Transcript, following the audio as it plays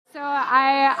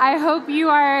I hope you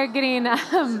are getting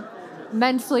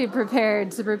mentally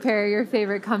prepared to prepare your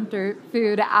favorite comfort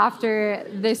food after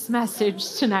this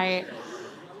message tonight.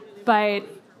 But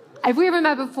if we haven't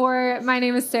met before, my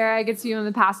name is Sarah. I get to be one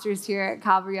of the pastors here at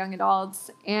Calvary Young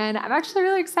Adults. And I'm actually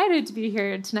really excited to be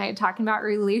here tonight talking about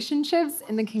relationships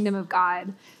in the kingdom of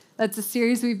God. That's a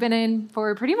series we've been in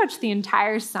for pretty much the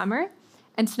entire summer.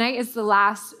 And tonight is the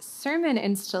last sermon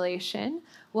installation.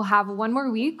 We'll have one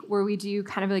more week where we do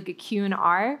kind of like a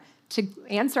Q&R to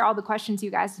answer all the questions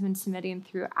you guys have been submitting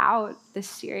throughout this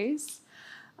series.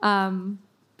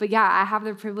 But yeah, I have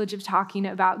the privilege of talking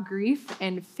about grief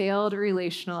and failed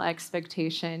relational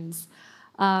expectations.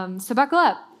 So buckle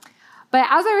up. But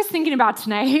as I was thinking about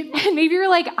tonight, and maybe you're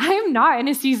like, I am not in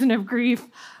a season of grief.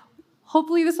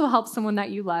 Hopefully this will help someone that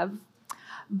you love.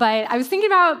 But I was thinking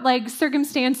about like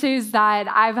circumstances that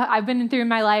I've been through in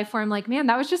my life where I'm like, man,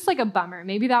 that was just like a bummer.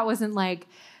 Maybe that wasn't like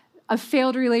a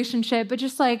failed relationship, but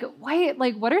just like,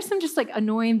 what are some just like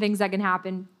annoying things that can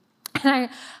happen? And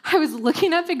I was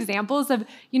looking up examples of,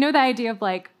 the idea of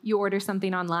like you order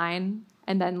something online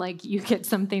and then like you get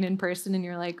something in person and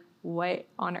you're like, what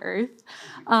on earth?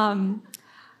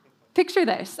 Picture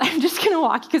this. I'm just going to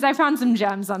walk because I found some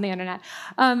gems on the internet.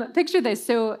 Picture this.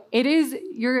 So it is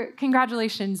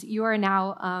congratulations. You are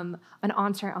now an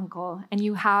aunt or uncle, and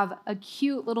you have a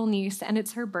cute little niece, and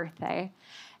it's her birthday.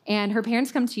 And her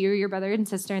parents come to you, your brother and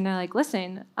sister, and they're like,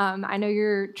 listen, I know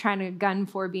you're trying to gun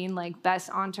for being like best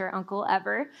aunt or uncle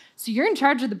ever. So you're in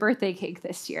charge of the birthday cake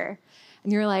this year.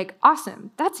 And you're like,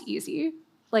 awesome. That's easy.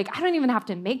 Like, I don't even have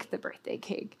to make the birthday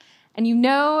cake. And you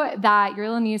know that your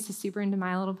little niece is super into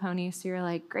My Little Pony, so you're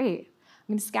like, great. I'm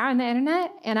going to scour on the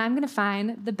internet, and I'm going to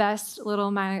find the best little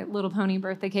My Little Pony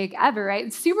birthday cake ever, right?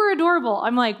 It's super adorable.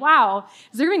 I'm like, wow,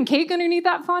 is there even cake underneath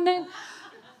that fondant?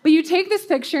 But you take this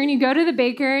picture, and you go to the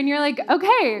baker, and you're like,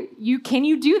 okay, can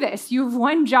you do this? You have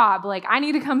one job. Like, I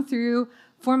need to come through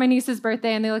for my niece's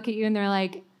birthday, and they look at you, and they're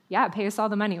like, yeah, pay us all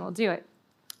the money. We'll do it.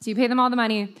 So you pay them all the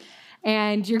money,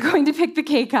 and you're going to pick the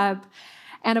cake up.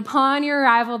 And upon your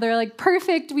arrival, they're like,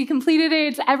 perfect, we completed it,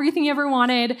 it's everything you ever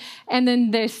wanted. And then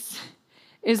this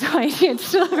is what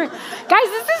gets delivered. Guys,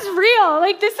 this is real.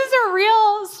 Like, this is a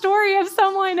real story of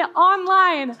someone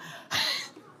online.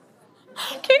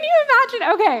 Can you imagine?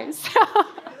 Okay, so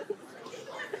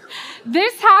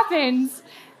this happens,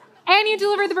 and you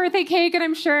deliver the birthday cake, and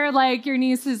I'm sure, like, your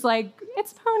niece is like,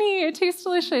 it's pony, it tastes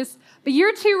delicious. But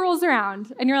year 2 rolls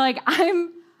around, and you're like,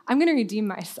 I'm going to redeem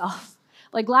myself.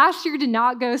 Like last year did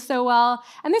not go so well.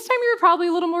 And this time you were probably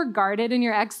a little more guarded in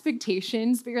your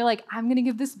expectations, but you're like, I'm going to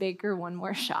give this baker one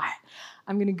more shot.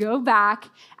 I'm going to go back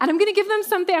and I'm going to give them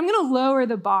something. I'm going to lower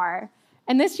the bar.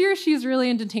 And this year she's really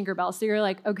into Tinkerbell. So you're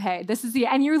like, okay,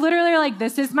 and you're literally like,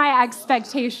 this is my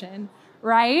expectation,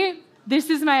 right? This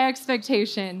is my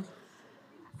expectation.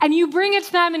 And you bring it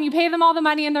to them and you pay them all the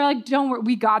money and they're like, don't worry,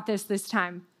 we got this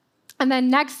time. And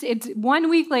then it's 1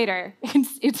 week later,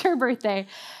 it's her birthday.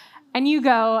 And you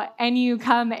go, and you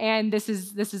come, and this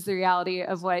is the reality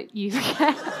of what you get.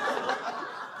 Again,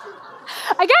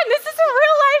 this is a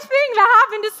real-life thing that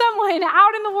happened to someone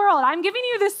out in the world. I'm giving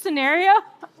you this scenario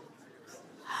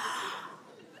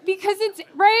because it's,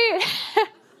 right?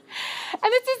 And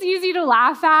this is easy to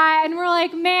laugh at, and we're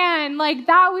like, man, like,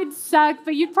 that would suck,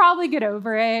 but you'd probably get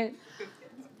over it.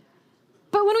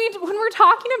 But when we're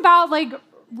talking about, like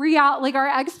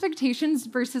our expectations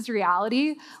versus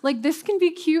reality, like this can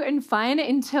be cute and fun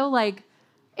until like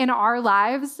in our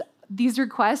lives, these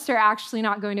requests are actually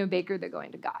not going to a baker, they're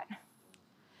going to God.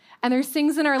 And there's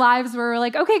things in our lives where we're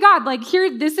like, okay, God, like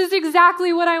here, this is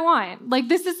exactly what I want. Like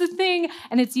this is the thing,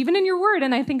 and it's even in your word,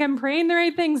 and I think I'm praying the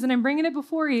right things and I'm bringing it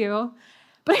before you,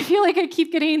 but I feel like I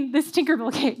keep getting this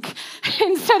Tinkerbell cake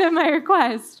instead of my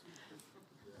request.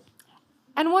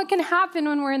 And what can happen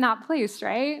when we're in that place,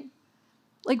 right?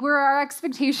 Like where our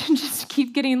expectations just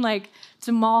keep getting like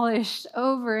demolished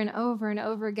over and over and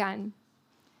over again.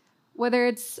 Whether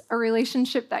it's a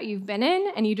relationship that you've been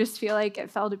in and you just feel like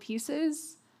it fell to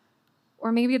pieces,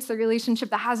 or maybe it's the relationship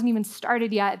that hasn't even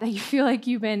started yet that you feel like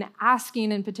you've been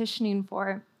asking and petitioning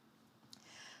for.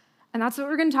 And that's what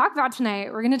we're going to talk about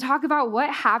tonight. We're going to talk about what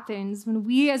happens when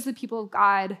we as the people of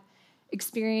God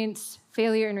experience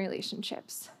failure in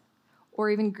relationships or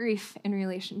even grief in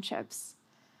relationships.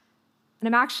 And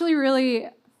I'm actually really,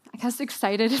 I guess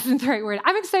excited isn't the right word.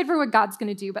 I'm excited for what God's going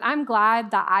to do, but I'm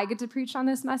glad that I get to preach on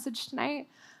this message tonight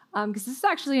because this is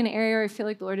actually an area where I feel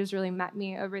like the Lord has really met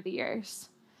me over the years.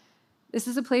 This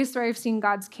is a place where I've seen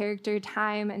God's character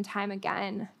time and time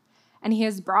again, and he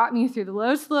has brought me through the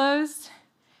lowest lows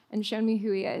and shown me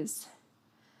who he is.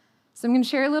 So I'm going to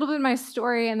share a little bit of my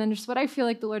story and then just what I feel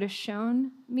like the Lord has shown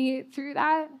me through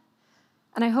that.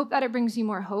 And I hope that it brings you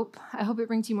more hope. I hope it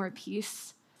brings you more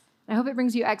peace. I hope it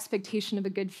brings you expectation of a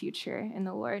good future in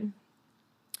the Lord.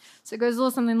 So it goes a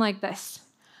little something like this.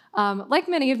 Like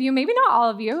many of you, maybe not all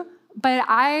of you, but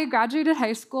I graduated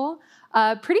high school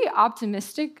pretty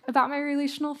optimistic about my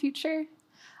relational future.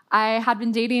 I had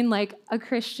been dating like a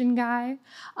Christian guy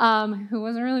who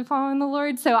wasn't really following the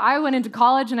Lord. So I went into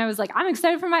college and I was like, I'm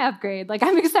excited for my upgrade. Like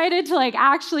I'm excited to like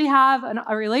actually have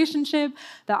a relationship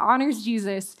that honors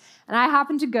Jesus. And I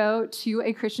happened to go to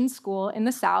a Christian school in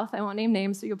the South. I won't name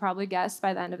names, so you'll probably guess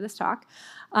by the end of this talk.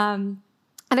 And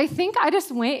I think I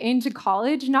just went into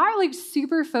college not like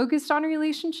super focused on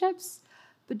relationships,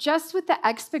 but just with the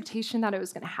expectation that it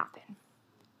was going to happen,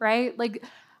 right? Like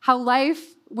how life,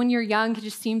 when you're young, can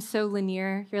just seem so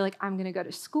linear. You're like, I'm going to go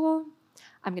to school.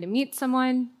 I'm going to meet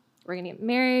someone. We're going to get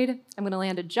married. I'm going to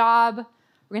land a job.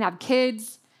 We're going to have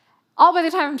kids, all by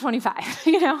the time I'm 25,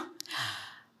 you know?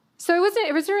 So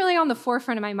it wasn't really on the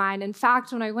forefront of my mind. In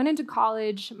fact, when I went into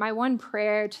college, my one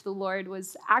prayer to the Lord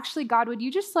was actually, God, would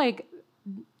you just like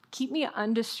keep me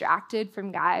undistracted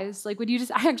from guys? Like,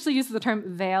 I actually used the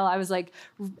term veil. I was like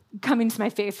coming to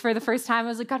my faith for the first time. I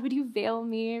was like, God, would you veil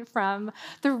me from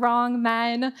the wrong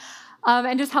men?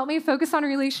 And just help me focus on a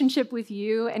relationship with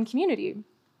you and community.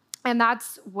 And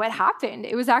that's what happened.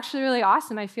 It was actually really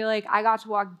awesome. I feel like I got to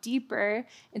walk deeper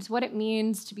into what it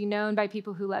means to be known by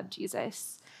people who love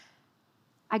Jesus.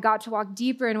 I got to walk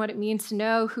deeper in what it means to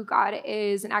know who God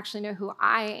is and actually know who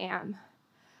I am.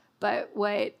 But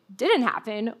what didn't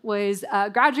happen was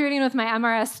graduating with my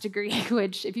MRS degree,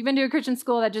 which if you've been to a Christian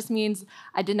school, that just means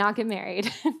I did not get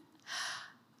married.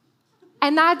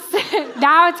 And that's,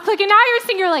 now it's clicking. Now you're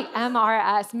thinking, you're like,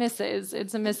 MRS, Mrs.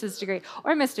 It's a Mrs. degree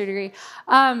or Mr. degree.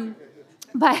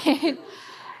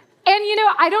 And you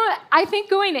know, I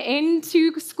think going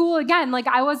into school, again, like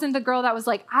I wasn't the girl that was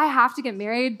like, I have to get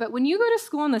married. But when you go to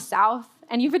school in the South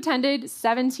and you've attended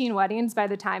 17 weddings by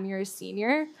the time you're a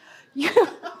senior,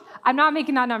 I'm not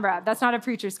making that number up. That's not a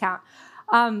preacher's count.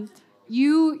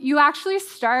 You actually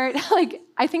start, like,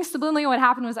 I think subliminally what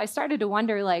happened was I started to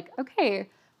wonder, like, okay,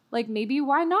 like maybe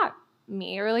why not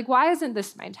me? Or like, why isn't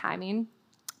this my timing?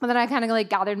 But then I kind of like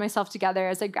gathered myself together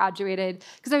as I graduated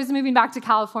because I was moving back to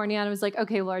California and I was like,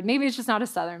 okay, Lord, maybe it's just not a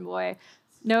Southern boy.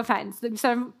 No offense.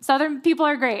 Southern people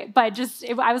are great, but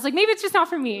I was like, maybe it's just not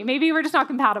for me. Maybe we're just not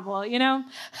compatible, you know?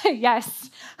 Yes.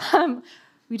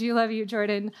 We do love you,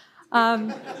 Jordan.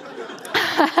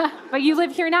 But you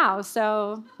live here now,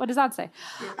 so what does that say?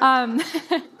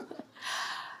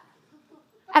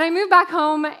 And I moved back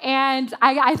home, and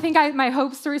I think my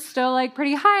hopes were still like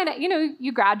pretty high. And you know,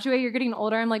 you graduate, you're getting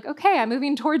older. I'm like, okay, I'm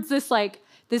moving towards this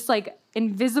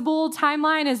invisible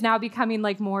timeline is now becoming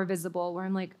like more visible. Where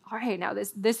I'm like, all right, now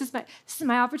this is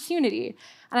my opportunity.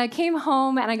 And I came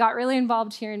home, and I got really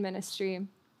involved here in ministry, and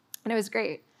it was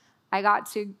great. I got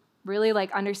to really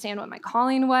like understand what my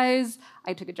calling was.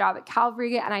 I took a job at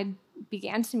Calvary, and I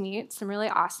began to meet some really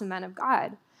awesome men of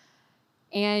God.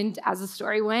 And as the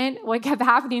story went, what kept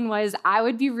happening was I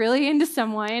would be really into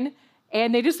someone,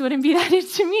 and they just wouldn't be that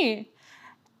into me.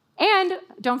 And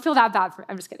don't feel that bad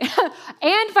I'm just kidding.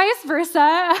 And vice versa.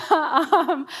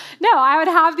 No, I would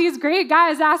have these great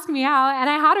guys ask me out, and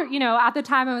I had to, you know, at the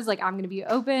time I was like, I'm going to be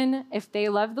open. If they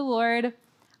love the Lord,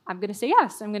 I'm going to say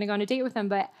yes. I'm going to go on a date with them.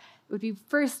 But it would be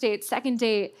first date, second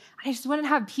date. I just wouldn't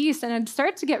have peace, and I'd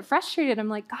start to get frustrated. I'm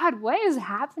like, God, what is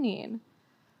happening?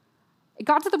 It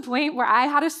got to the point where I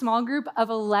had a small group of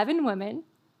 11 women,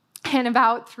 and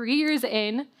about 3 years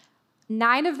in,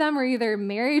 9 of them were either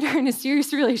married or in a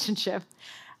serious relationship.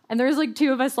 And there was like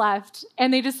 2 of us left.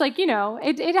 And they just like, you know,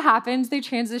 it happens. They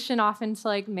transition off into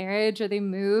like marriage, or they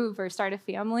move or start a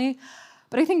family.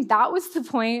 But I think that was the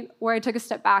point where I took a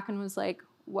step back and was like,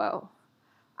 whoa,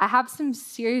 I have some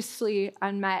seriously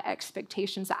unmet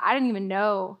expectations that I didn't even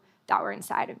know that were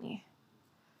inside of me.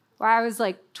 Where I was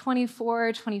like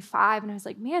 24, 25, and I was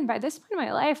like, man, by this point in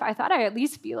my life, I thought I'd at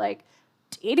least be like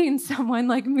dating someone,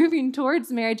 like moving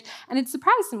towards marriage. And it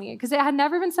surprised me because it had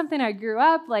never been something I grew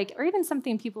up like, or even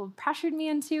something people pressured me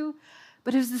into.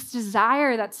 But it was this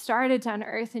desire that started to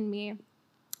unearth in me.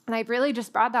 And I really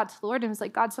just brought that to the Lord and was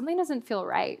like, God, something doesn't feel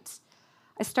right.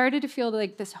 I started to feel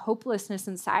like this hopelessness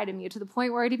inside of me to the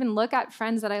point where I'd even look at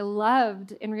friends that I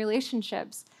loved in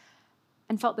relationships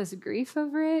and felt this grief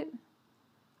over it.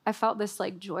 I felt this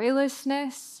like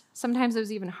joylessness. Sometimes it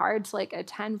was even hard to like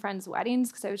attend friends' weddings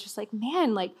because I was just like,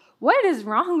 man, like what is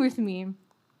wrong with me? And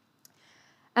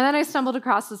then I stumbled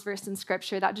across this verse in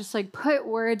scripture that just like put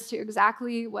words to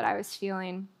exactly what I was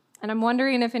feeling. And I'm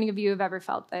wondering if any of you have ever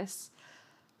felt this.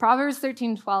 Proverbs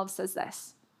 13:12 says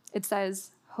this. It says,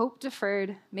 hope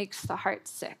deferred makes the heart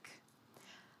sick,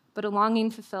 but a longing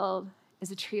fulfilled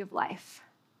is a tree of life.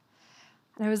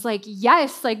 And I was like,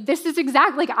 yes, like this is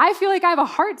exactly, like I feel like I have a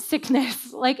heart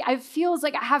sickness. Like it feels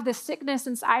like I have this sickness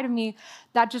inside of me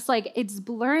that just like, it's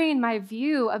blurring my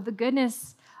view of the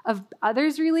goodness of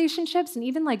others' relationships and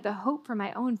even like the hope for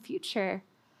my own future.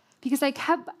 Because I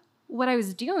kept what I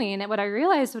was doing, and what I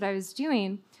realized what I was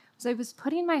doing was I was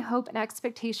putting my hope and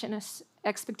expectation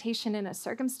in a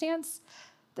circumstance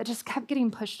that just kept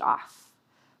getting pushed off,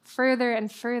 further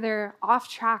and further off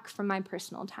track from my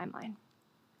personal timeline.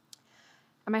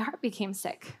 And my heart became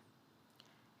sick.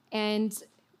 And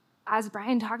as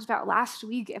Brian talked about last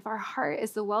week, if our heart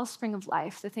is the wellspring of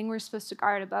life, the thing we're supposed to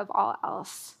guard above all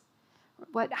else,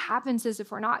 what happens is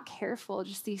if we're not careful,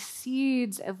 just these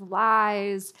seeds of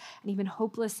lies and even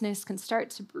hopelessness can start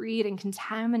to breed and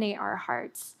contaminate our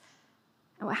hearts.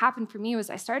 And what happened for me was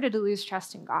I started to lose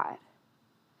trust in God.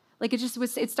 Like it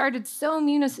started so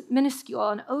minuscule,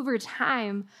 and over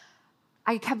time,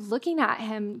 I kept looking at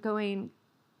him going,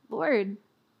 Lord,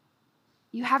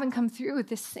 you haven't come through with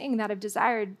this thing that I've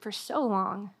desired for so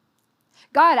long.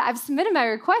 God, I've submitted my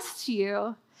request to you,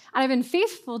 and I've been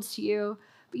faithful to you,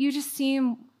 but you just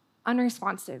seem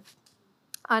unresponsive,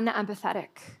 unempathetic,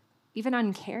 even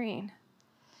uncaring.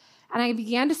 And I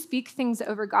began to speak things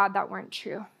over God that weren't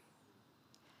true.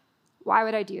 Why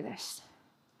would I do this?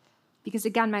 Because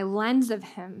again, my lens of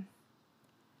him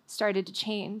started to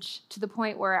change to the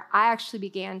point where I actually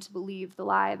began to believe the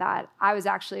lie that I was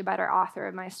actually a better author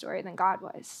of my story than God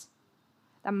was.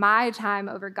 That my time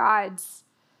over God's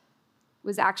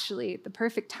was actually the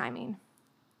perfect timing.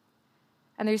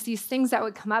 And there's these things that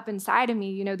would come up inside of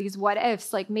me, these what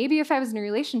ifs, like maybe if I was in a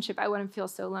relationship, I wouldn't feel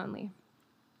so lonely.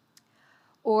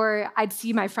 Or I'd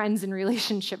see my friends in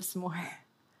relationships more.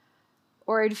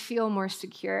 Or I'd feel more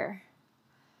secure.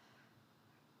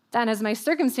 Then as my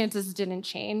circumstances didn't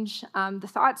change, the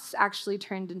thoughts actually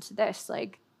turned into this,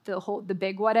 like the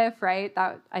big what if, right?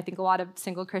 That I think a lot of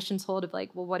single Christians hold of like,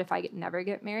 well, what if I never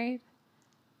get married?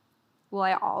 Will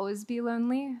I always be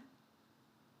lonely?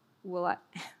 Will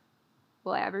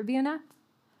I ever be enough?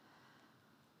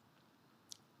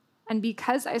 And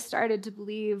because I started to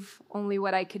believe only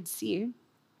what I could see,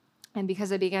 and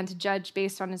because I began to judge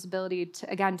based on his ability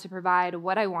to provide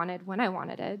what I wanted when I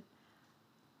wanted it,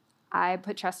 I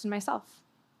put trust in myself,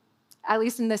 at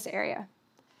least in this area.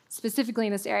 Specifically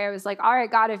in this area, I was like, all right,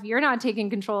 God, if you're not taking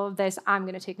control of this, I'm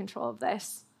going to take control of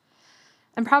this.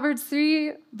 And Proverbs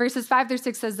 3, verses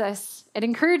 5-6 says this. It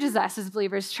encourages us as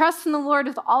believers, trust in the Lord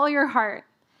with all your heart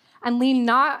and lean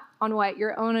not on what?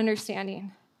 Your own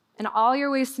understanding. In all your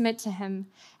ways submit to him,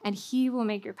 and he will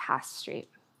make your path straight.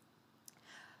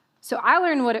 So I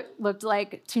learned what it looked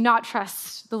like to not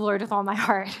trust the Lord with all my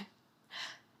heart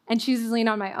and choose to lean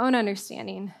on my own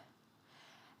understanding.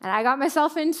 And I got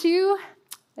myself into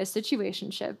a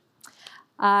situationship.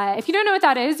 If you don't know what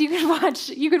that is, you could watch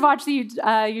the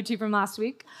YouTube from last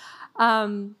week.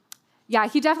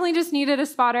 He definitely just needed a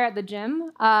spotter at the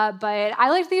gym, but I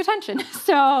liked the attention.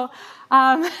 So,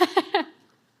 and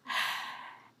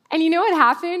you know what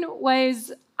happened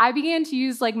was I began to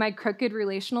use like my crooked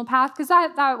relational path, because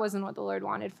that wasn't what the Lord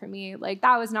wanted for me. Like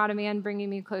that was not a man bringing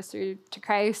me closer to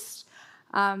Christ.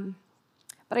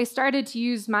 But I started to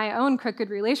use my own crooked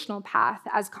relational path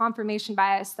as confirmation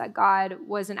bias that God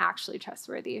wasn't actually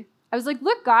trustworthy. I was like,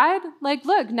 look, God,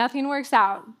 look, nothing works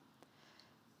out.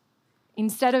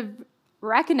 Instead of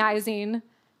recognizing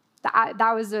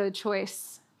that was a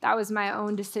choice, that was my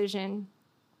own decision.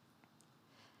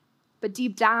 But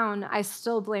deep down, I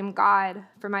still blame God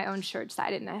for my own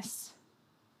short-sightedness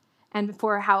and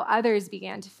for how others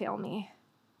began to fail me.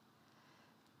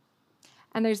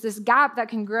 And there's this gap that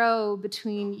can grow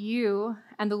between you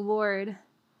and the Lord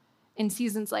in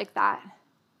seasons like that.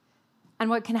 And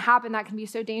what can happen that can be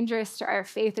so dangerous to our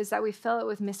faith is that we fill it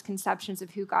with misconceptions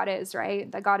of who God is,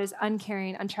 right? That God is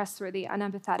uncaring, untrustworthy,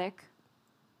 unempathetic.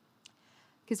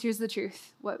 Because here's the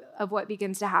truth of what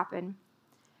begins to happen.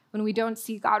 When we don't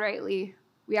see God rightly,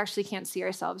 we actually can't see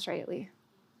ourselves rightly.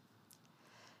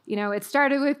 It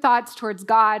started with thoughts towards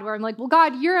God where I'm like, well,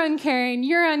 God, you're uncaring,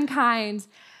 you're unkind.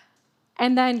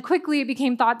 And then quickly it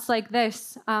became thoughts like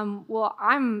this, well,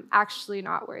 I'm actually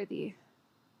not worthy.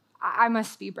 I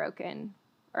must be broken,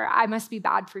 or I must be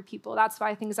bad for people. That's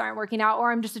why things aren't working out,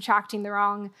 or I'm just attracting the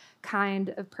wrong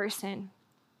kind of person.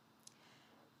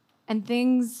 And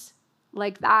things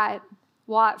like that,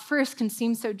 while at first can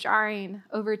seem so jarring,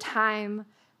 over time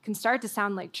can start to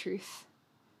sound like truth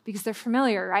because they're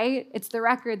familiar, right? It's the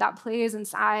record that plays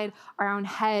inside our own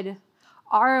head,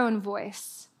 our own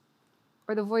voice,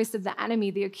 or the voice of the enemy,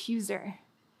 the accuser,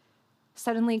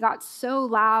 suddenly got so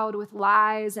loud with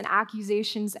lies and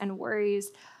accusations and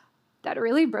worries that it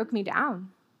really broke me down.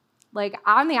 Like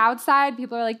on the outside,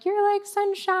 people are like, you're like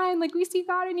sunshine, like we see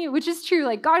God in you, which is true.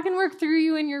 Like God can work through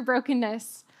you in your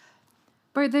brokenness.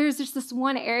 But there's just this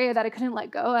one area that I couldn't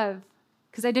let go of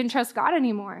because I didn't trust God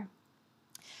anymore.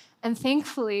 And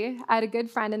thankfully, I had a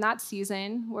good friend in that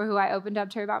season who I opened up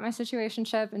to her about my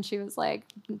situationship, and she was like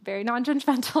very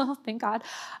non-judgmental, thank God.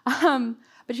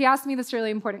 But she asked me this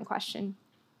really important question.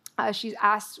 She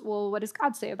asked, well, what does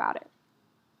God say about it?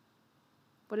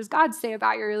 What does God say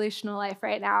about your relational life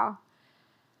right now?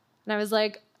 And I was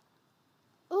like,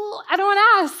 oh, I don't want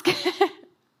to ask.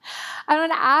 I don't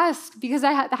want to ask because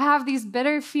I have these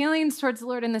bitter feelings towards the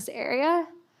Lord in this area,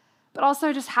 but also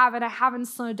I haven't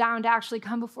slowed down to actually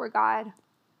come before God.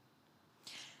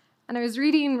 And I was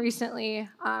reading recently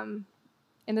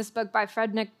in this book by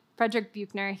Frederick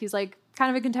Buechner. He's like kind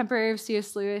of a contemporary of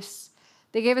C.S. Lewis.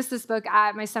 They gave us this book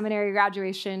at my seminary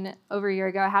graduation over a year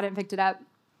ago. I hadn't picked it up.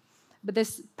 But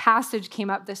this passage came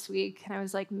up this week, and I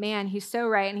was like, man, he's so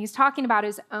right. And he's talking about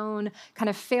his own kind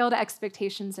of failed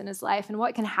expectations in his life and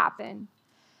what can happen.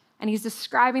 And he's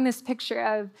describing this picture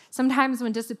of sometimes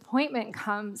when disappointment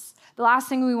comes, the last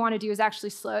thing we want to do is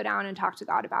actually slow down and talk to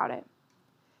God about it.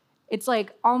 It's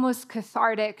like almost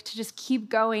cathartic to just keep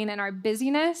going in our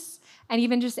busyness and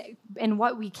even just in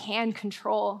what we can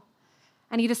control.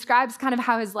 And he describes kind of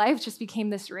how his life just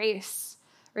became this race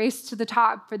to the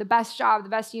top for the best job, the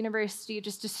best university,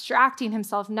 just distracting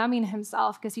himself, numbing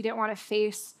himself because he didn't want to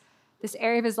face this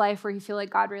area of his life where he felt like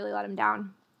God really let him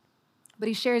down. But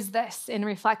he shares this in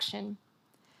reflection.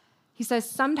 He says,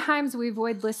 sometimes we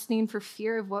avoid listening for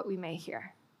fear of what we may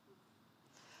hear.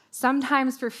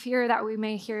 Sometimes for fear that we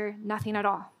may hear nothing at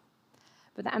all,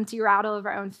 but the empty rattle of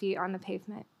our own feet on the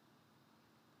pavement.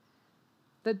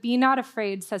 But be not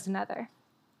afraid, says another.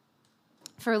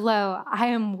 For lo, I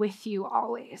am with you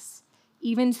always,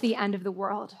 even to the end of the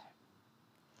world.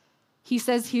 He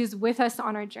says he is with us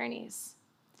on our journeys.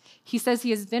 He says he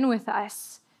has been with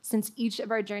us since each of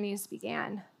our journeys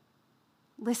began.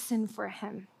 Listen for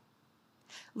him.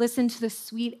 Listen to the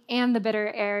sweet and the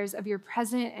bitter airs of your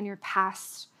present and your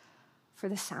past for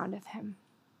the sound of him.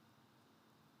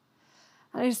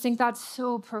 And I just think that's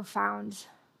so profound.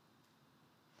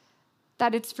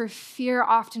 That it's for fear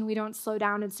often we don't slow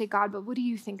down and say, God, but what do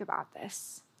you think about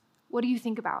this? What do you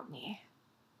think about me?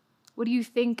 What do you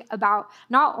think about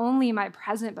not only my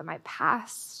present, but my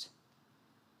past?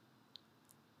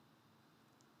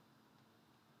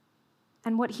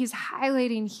 And what he's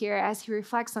highlighting here as he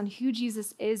reflects on who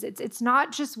Jesus is, it's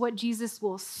not just what Jesus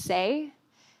will say.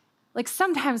 Like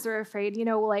sometimes we're afraid,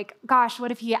 like, gosh,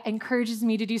 what if he encourages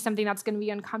me to do something that's going to be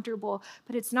uncomfortable?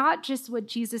 But it's not just what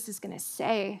Jesus is going to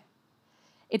say.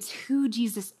 It's who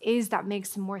Jesus is that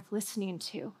makes him worth listening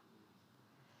to.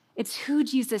 It's who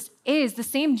Jesus is, the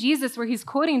same Jesus where he's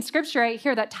quoting scripture right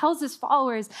here that tells his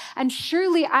followers, and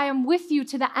surely I am with you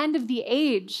to the end of the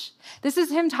age. This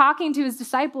is him talking to his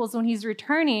disciples when he's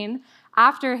returning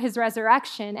after his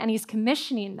resurrection, and he's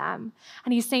commissioning them.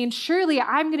 And he's saying, surely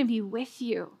I'm going to be with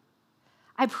you.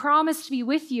 I promise to be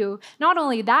with you. Not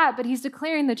only that, but he's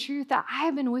declaring the truth that I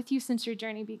have been with you since your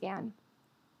journey began.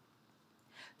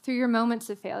 Through your moments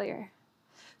of failure,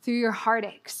 through your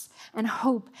heartaches and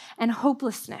hope and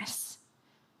hopelessness,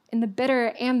 in the bitter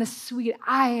and the sweet,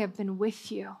 I have been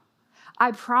with you.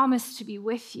 I promise to be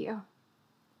with you.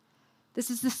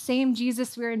 This is the same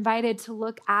Jesus we're invited to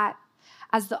look at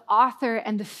as the author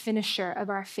and the finisher of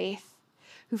our faith,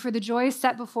 who for the joy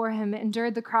set before him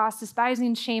endured the cross,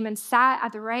 despising shame, and sat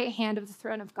at the right hand of the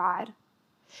throne of God.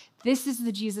 This is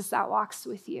the Jesus that walks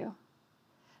with you.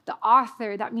 The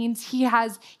author, that means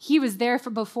he was there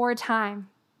for before time,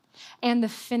 and the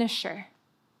finisher.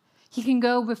 He can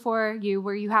go before you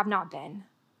where you have not been,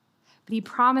 but he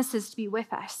promises to be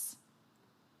with us.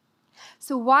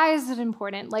 So why is it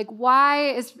important? Like,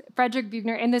 why is Frederick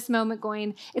Buechner in this moment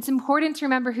going, it's important to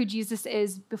remember who Jesus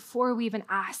is before we even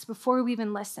ask, before we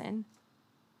even listen?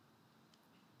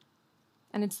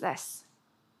 And it's this.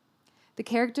 The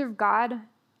character of God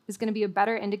is going to be a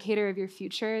better indicator of your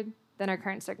future than our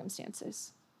current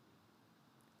circumstances.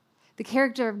 The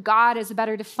character of God is a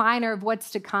better definer of what's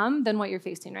to come than what you're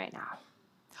facing right now,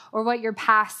 or what your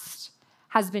past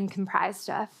has been comprised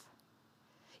of.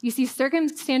 You see,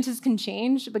 circumstances can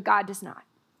change, but God does not.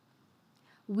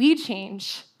 We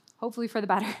change, hopefully for the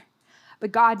better,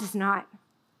 but God does not.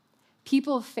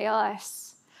 People fail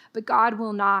us, but God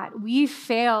will not. We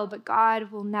fail, but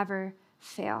God will never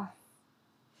fail.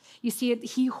 You see,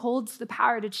 he holds the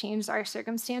power to change our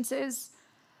circumstances.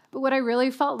 But what I really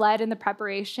felt led in the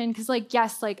preparation, because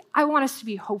yes, I want us to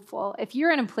be hopeful. If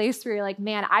you're in a place where you're like,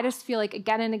 man, I just feel like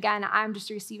again and again, I'm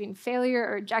just receiving failure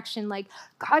or rejection,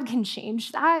 God can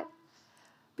change that.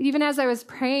 But even as I was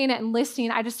praying and listening,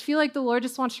 I just feel like the Lord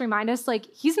just wants to remind us, like,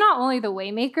 he's not only the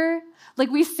way maker. Like,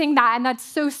 we sing that, and that's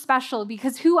so special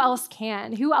because who else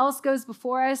can? Who else goes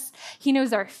before us? He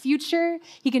knows our future.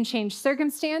 He can change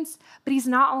circumstance. But he's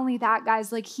not only that,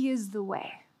 guys. Like, he is the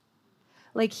way.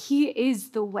 Like, he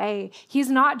is the way. He's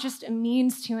not just a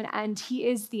means to an end. He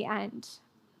is the end.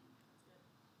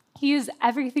 He is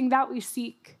everything that we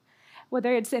seek,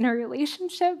 whether it's in a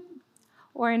relationship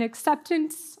or in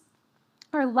acceptance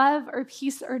or love or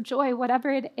peace or joy,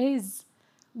 whatever it is,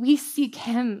 we seek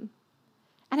him.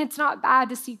 And it's not bad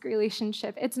to seek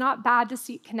relationship. It's not bad to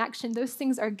seek connection. Those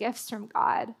things are gifts from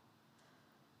God.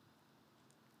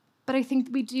 But I think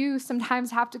we do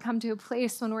sometimes have to come to a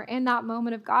place when we're in that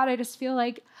moment of God. I just feel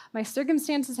like my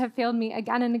circumstances have failed me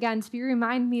again and again to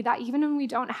remind me that even when we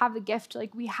don't have the gift,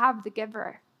 like we have the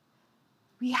giver.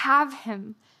 We have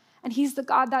him. And he's the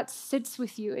God that sits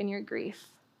with you in your grief.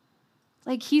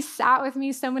 Like, he sat with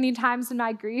me so many times in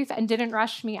my grief and didn't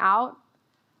rush me out.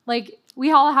 Like,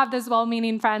 we all have those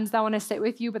well-meaning friends that want to sit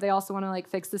with you, but they also want to, like,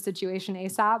 fix the situation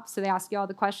ASAP. So they ask you all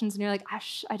the questions, and you're like,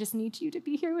 I just need you to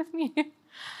be here with me.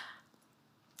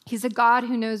 He's a God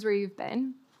who knows where you've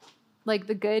been, like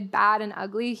the good, bad, and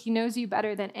ugly. He knows you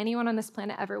better than anyone on this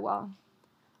planet ever will.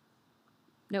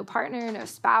 No partner, no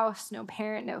spouse, no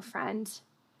parent, no friend.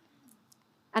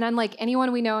 And unlike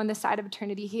anyone we know on this side of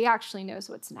eternity, he actually knows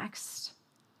what's next.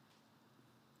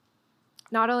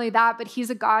 Not only that, but he's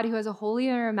a God who has a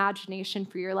holier imagination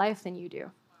for your life than you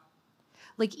do.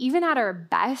 Like, even at our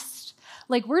best,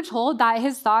 like, we're told that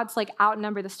his thoughts, like,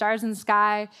 outnumber the stars in the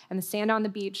sky and the sand on the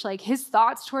beach. Like, his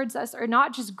thoughts towards us are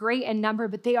not just great in number,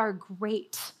 but they are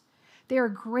great. They are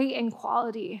great in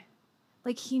quality.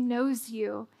 Like, he knows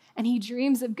you, and he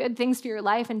dreams of good things for your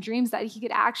life and dreams that he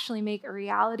could actually make a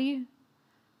reality.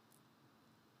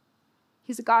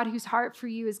 He's a God whose heart for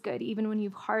you is good, even when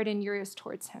you've hardened yours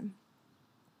towards him.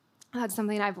 That's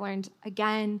something I've learned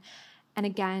again and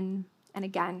again and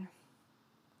again.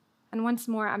 And once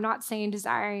more, I'm not saying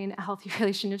desiring a healthy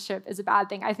relationship is a bad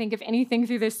thing. I think if anything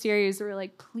through this series, we're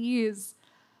like, please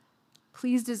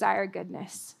desire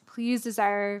goodness. Please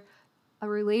desire a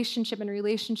relationship and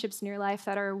relationships in your life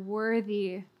that are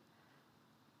worthy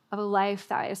of a life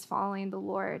that is following the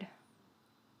Lord.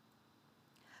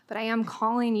 But I am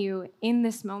calling you in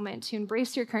this moment to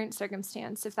embrace your current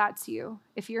circumstance, if that's you.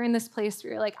 If you're in this place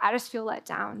where you're like, I just feel let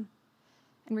down,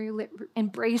 and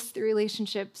embrace the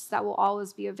relationships that will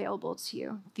always be available to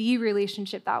you, the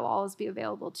relationship that will always be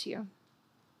available to you.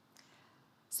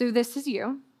 So this is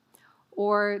you,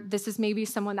 or this is maybe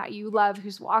someone that you love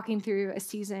who's walking through a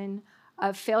season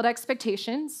of failed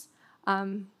expectations.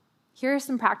 Here are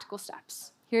some practical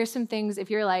steps. Here are some things, if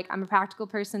you're like, I'm a practical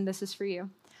person, this is for you.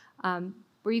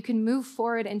 Where you can move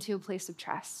forward into a place of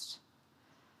trust.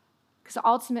 Because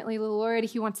ultimately, the Lord,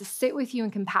 he wants to sit with you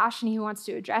in compassion. He wants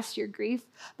to address your grief,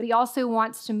 but he also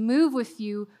wants to move with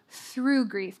you through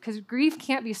grief, because grief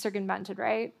can't be circumvented,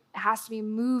 right? It has to be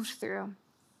moved through.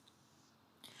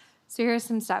 So here are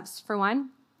some steps. For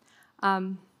one,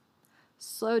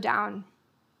 slow down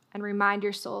and remind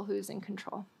your soul who's in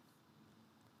control.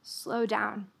 Slow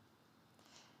down.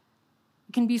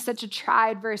 It can be such a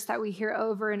tried verse that we hear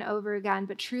over and over again,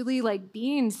 but truly, like,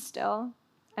 being still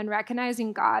and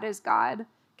recognizing God as God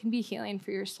can be healing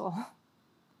for your soul.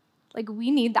 Like,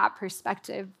 we need that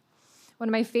perspective. One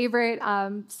of my favorite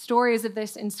stories of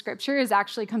this in scripture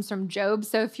actually comes from Job.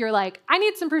 So if you're like, I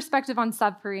need some perspective on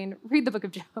suffering, read the book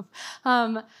of Job.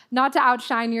 Not to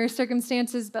outshine your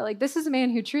circumstances, but like, this is a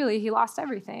man who truly, he lost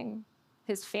everything.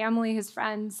 His family, his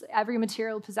friends, every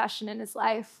material possession in his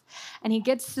life. And he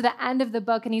gets to the end of the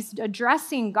book and he's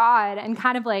addressing God and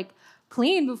kind of like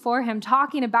pleading before him,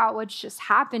 talking about what's just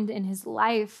happened in his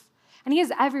life. And he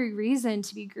has every reason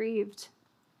to be grieved.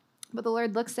 But the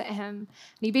Lord looks at him and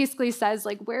he basically says,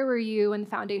 like, where were you when the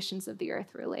foundations of the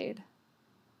earth were laid?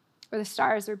 Where the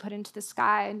stars were put into the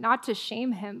sky, not to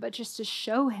shame him, but just to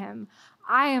show him,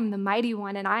 I am the mighty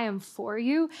one and I am for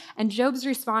you. And Job's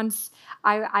response,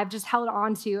 I've just held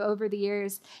on to over the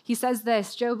years. He says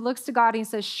this, Job looks to God and he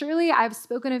says, surely I've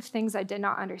spoken of things I did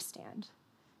not understand,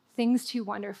 things too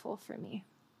wonderful for me.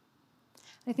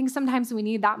 I think sometimes we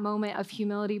need that moment of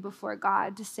humility before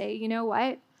God to say, you know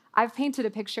what? I've painted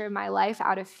a picture of my life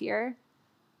out of fear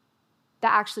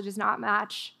that actually does not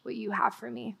match what you have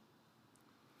for me.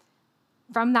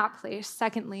 From that place,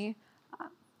 secondly,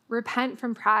 repent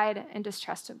from pride and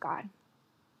distrust of God.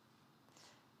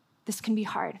 This can be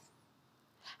hard.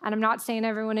 And I'm not saying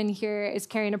everyone in here is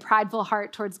carrying a prideful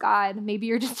heart towards God. Maybe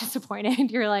you're just disappointed.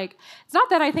 You're like, it's not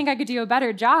that I think I could do a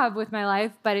better job with my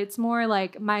life, but it's more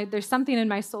like there's something in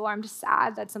my soul. I'm just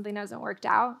sad that something hasn't worked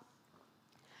out.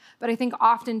 But I think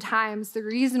oftentimes the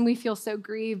reason we feel so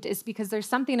grieved is because there's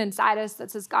something inside us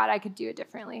that says, God, I could do it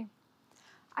differently.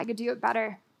 I could do it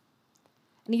better.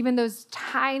 And even those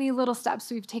tiny little steps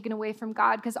we've taken away from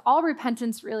God, because all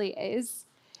repentance really is,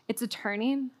 it's a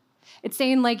turning. It's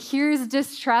saying, like, here's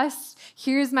distrust,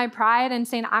 here's my pride, and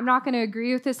saying, I'm not going to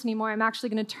agree with this anymore. I'm actually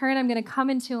going to turn. I'm going to come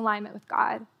into alignment with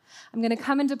God. I'm going to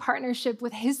come into partnership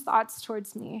with his thoughts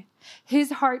towards me,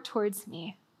 his heart towards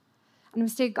me. I'm going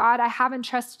to say, God, I haven't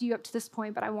trusted you up to this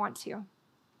point, but I want to.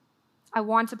 I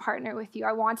want to partner with you.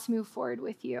 I want to move forward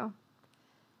with you.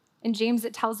 In James,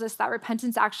 it tells us that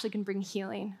repentance actually can bring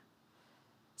healing.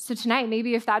 So tonight,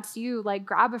 maybe if that's you, like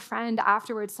grab a friend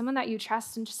afterwards, someone that you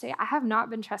trust, and just say, I have not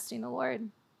been trusting the Lord.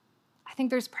 I think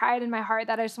there's pride in my heart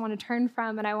that I just want to turn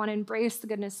from, and I want to embrace the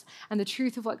goodness and the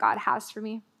truth of what God has for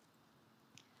me.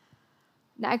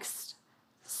 Next,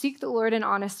 seek the Lord in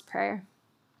honest prayer.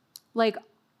 Like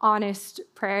honest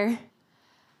prayer.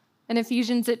 In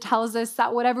Ephesians, it tells us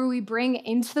that whatever we bring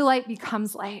into the light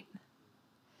becomes light.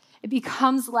 It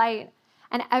becomes light,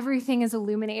 and everything is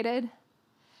illuminated.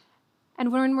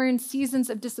 And when we're in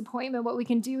seasons of disappointment, what we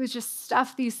can do is just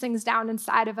stuff these things down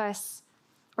inside of us,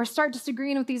 or start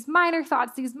disagreeing with these minor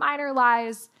thoughts, these minor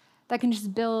lies that can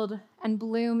just build and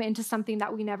bloom into something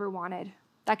that we never wanted,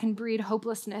 that can breed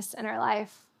hopelessness in our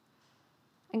life.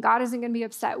 And God isn't going to be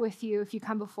upset with you if you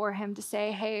come before him to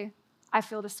say, hey, I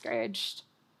feel discouraged.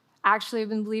 I actually have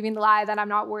been believing the lie that I'm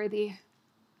not worthy.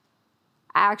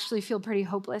 I actually feel pretty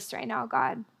hopeless right now,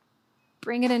 God.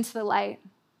 Bring it into the light.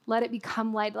 Let it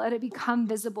become light. Let it become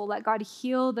visible. Let God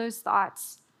heal those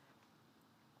thoughts.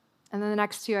 And then the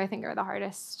next two, I think, are the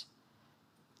hardest.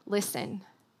 Listen.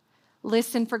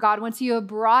 Listen for God. Once you have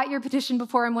brought your petition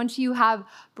before him, once you have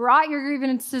brought your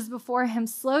grievances before him,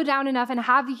 slow down enough and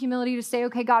have the humility to say,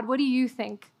 okay, God, what do you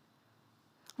think?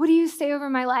 What do you say over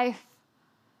my life?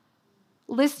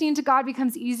 Listening to God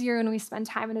becomes easier when we spend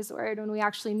time in his word, when we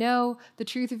actually know the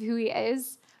truth of who he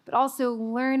is, but also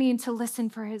learning to listen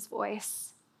for his voice.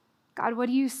 God, what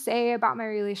do you say about my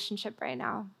relationship right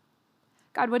now?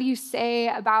 God, what do you say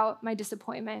about my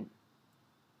disappointment?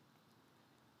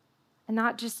 And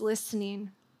not just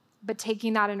listening, but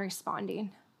taking that and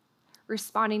responding.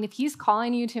 Responding. If he's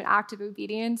calling you to an act of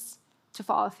obedience, to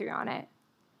follow through on it.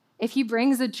 If he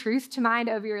brings a truth to mind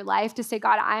over your life, to say,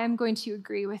 God, I am going to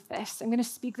agree with this. I'm going to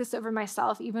speak this over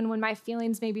myself, even when my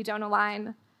feelings maybe don't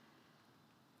align.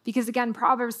 Because again,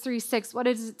 Proverbs 3:6, what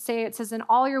does it say? It says, in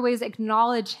all your ways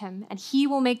acknowledge him, and he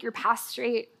will make your path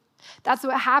straight. That's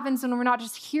what happens when we're not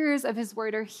just hearers of his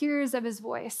word or hearers of his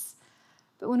voice,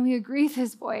 but when we agree with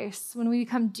his voice, when we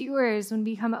become doers, when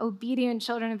we become obedient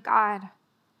children of God.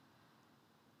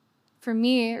 For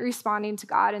me, responding to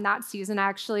God in that season, I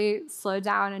actually slowed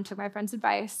down and took my friend's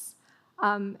advice.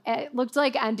 It looked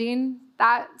like ending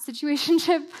that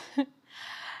situationship.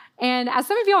 And as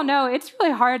some of you all know, it's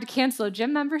really hard to cancel a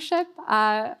gym membership,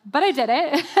 but I did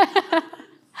it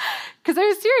because I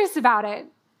was serious about it.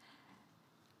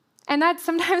 And that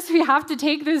sometimes we have to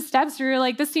take those steps where we're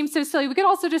like, this seems so silly. We could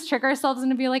also just trick ourselves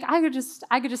into be like, I could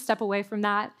just step away from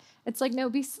that. It's like, no,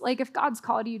 be like, if God's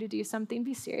called you to do something,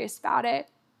 be serious about it.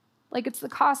 Like, it's the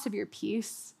cost of your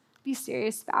peace. Be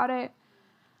serious about it.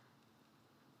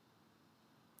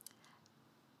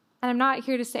 And I'm not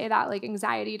here to say that like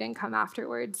anxiety didn't come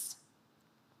afterwards,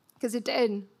 because it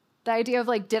did. The idea of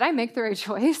like, did I make the right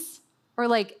choice? Or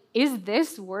like, is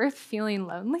this worth feeling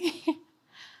lonely?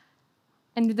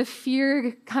 And the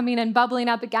fear coming and bubbling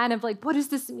up again of like, what does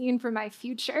this mean for my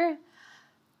future?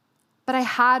 But I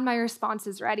had my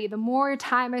responses ready. The more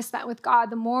time I spent with God,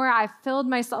 the more I filled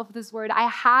myself with his word, I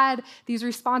had these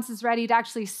responses ready to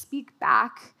actually speak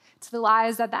back to the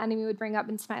lies that the enemy would bring up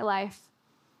into my life.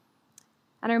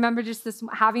 And I remember just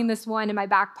having this one in my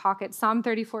back pocket, Psalm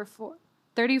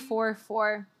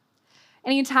 34:4.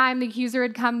 Anytime the accuser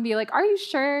would come and be like, are you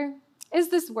sure? Is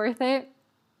this worth it?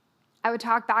 I would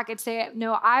talk back and say,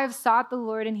 no, I have sought the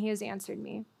Lord and he has answered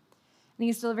me. And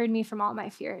he's delivered me from all my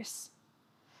fears.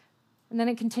 And then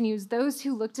it continues, those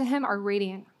who look to him are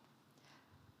radiant.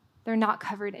 They're not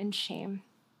covered in shame.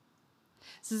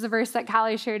 This is a verse that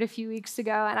Callie shared a few weeks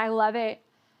ago, and I love it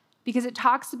because it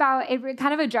talks about, it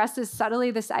kind of addresses subtly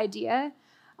this idea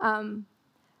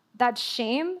that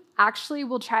shame actually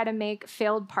will try to make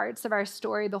failed parts of our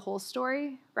story the whole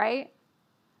story, right?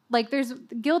 Like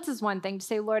guilt is one thing to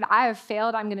say, Lord, I have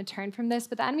failed, I'm going to turn from this,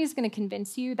 but the enemy is going to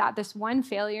convince you that this one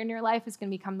failure in your life is going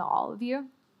to become the all of you.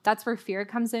 That's where fear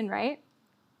comes in, right?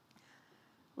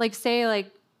 Like say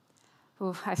like,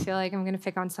 I feel like I'm going to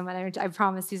pick on someone. I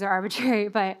promise these are arbitrary,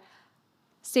 but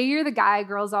say you're the guy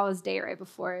girls always date right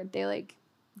before they like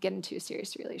get into a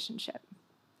serious relationship.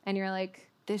 And you're like,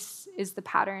 this is the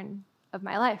pattern of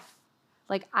my life.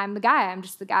 Like, I'm the guy. I'm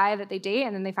just the guy that they date,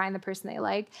 and then they find the person they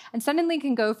like. And suddenly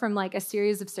can go from like a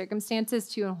series of circumstances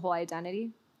to a whole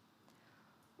identity.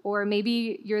 Or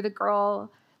maybe you're the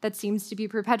girl that seems to be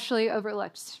perpetually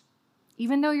overlooked,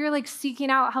 even though you're like seeking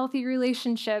out healthy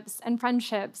relationships and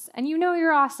friendships, and you know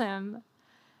you're awesome.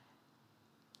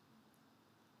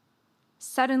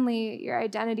 Suddenly, your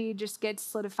identity just gets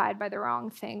solidified by the wrong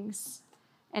things.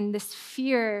 And this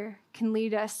fear can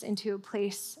lead us into a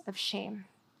place of shame.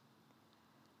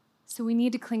 So we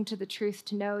need to cling to the truth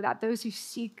to know that those who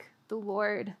seek the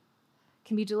Lord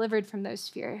can be delivered from those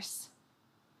fears.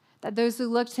 That those who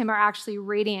look to him are actually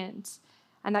radiant,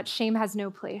 and that shame has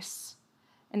no place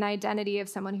in the identity of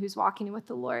someone who's walking with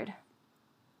the Lord.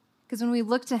 Because when we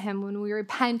look to him, when we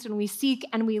repent, when we seek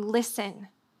and we listen,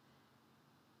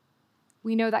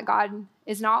 we know that God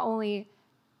is not only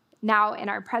now in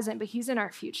our present, but he's in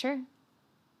our future.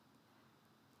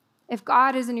 If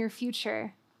God is in your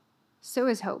future, so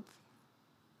is hope.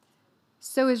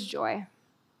 So is joy.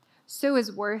 So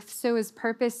is worth. So is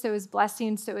purpose. So is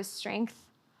blessing. So is strength.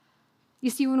 You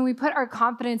see, when we put our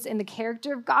confidence in the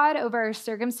character of God over our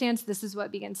circumstance, this is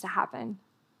what begins to happen.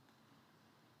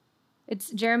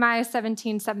 It's Jeremiah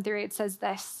 17:7-8 says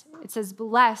this. It says,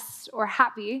 blessed or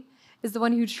happy is the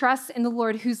one who trusts in the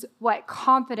Lord, whose what?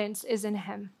 Confidence is in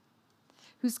him.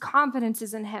 Whose confidence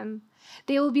is in him.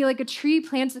 They will be like a tree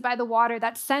planted by the water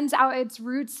that sends out its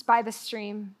roots by the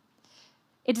stream.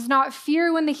 It does not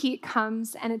fear when the heat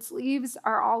comes, and its leaves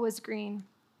are always green.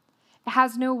 It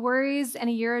has no worries in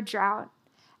a year of drought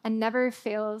and never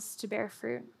fails to bear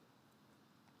fruit.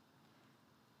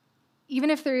 Even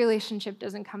if the relationship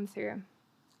doesn't come through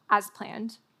as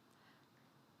planned,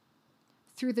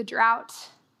 through the drought,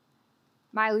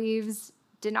 my leaves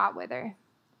did not wither.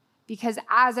 Because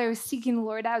as I was seeking the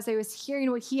Lord, as I was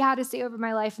hearing what he had to say over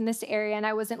my life in this area, and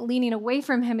I wasn't leaning away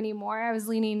from him anymore, I was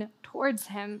leaning towards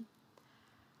him,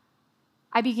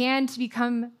 I began to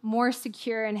become more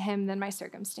secure in him than my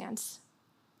circumstance.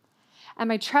 And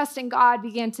my trust in God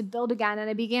began to build again, and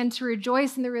I began to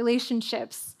rejoice in the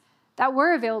relationships that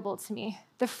were available to me,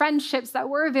 the friendships that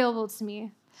were available to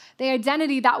me, the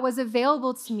identity that was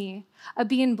available to me of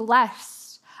being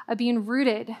blessed, of being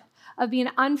rooted, of being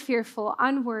unfearful,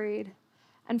 unworried,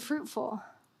 and fruitful.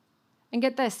 And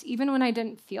get this, even when I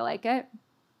didn't feel like it,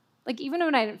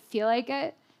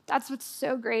 that's what's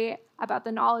so great about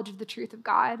the knowledge of the truth of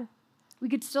God. We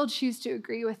could still choose to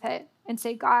agree with it and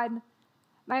say, God,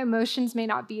 my emotions may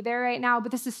not be there right now,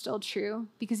 but this is still true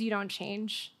because you don't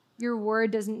change. Your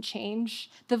word doesn't change.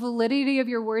 The validity of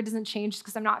your word doesn't change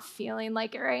because I'm not feeling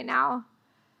like it right now.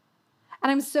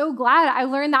 And I'm so glad I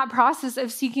learned that process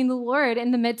of seeking the Lord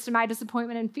in the midst of my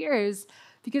disappointment and fears,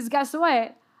 because guess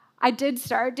what? I did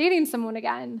start dating someone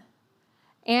again.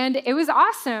 And it was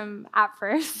awesome at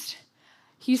first.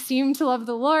 He seemed to love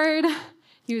the Lord.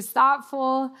 He was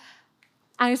thoughtful.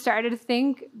 And I started to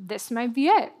think, this might be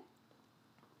it.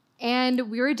 And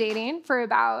we were dating for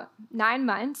about 9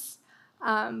 months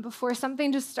before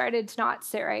something just started to not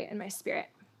sit right in my spirit.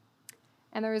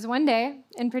 And there was one day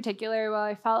in particular where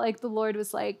I felt like the Lord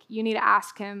was like, you need to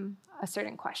ask him a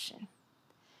certain question.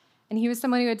 And he was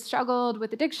someone who had struggled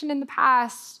with addiction in the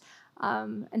past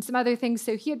and some other things.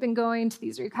 So he had been going to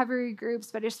these recovery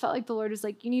groups, but I just felt like the Lord was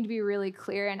like, you need to be really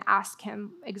clear and ask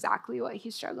him exactly what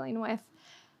he's struggling with.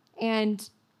 And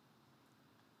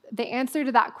the answer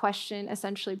to that question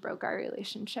essentially broke our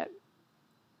relationship.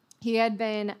 He had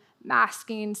been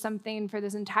masking something for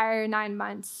this entire 9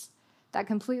 months that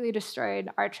completely destroyed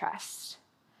our trust.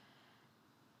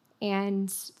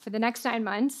 And for the next 9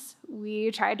 months, we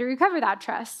tried to recover that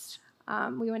trust.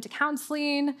 We went to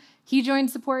counseling. He joined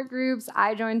support groups.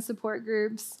 I joined support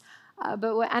groups.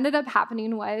 But what ended up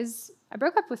happening was I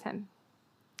broke up with him.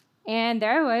 And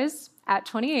there I was at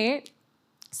 28,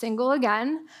 single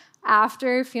again,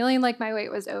 after feeling like my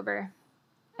wait was over.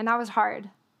 And that was hard.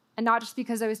 And not just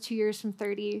because I was 2 years from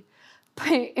 30,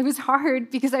 but it was hard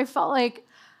because I felt like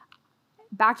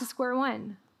back to square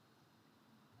one.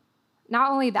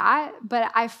 Not only that,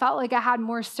 but I felt like I had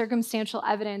more circumstantial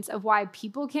evidence of why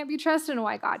people can't be trusted and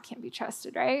why God can't be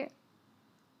trusted, right?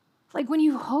 Like when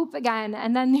you hope again,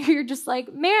 and then you're just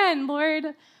like, man, Lord,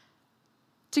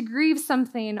 to grieve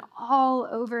something all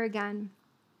over again.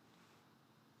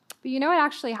 But you know what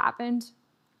actually happened?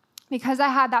 Because I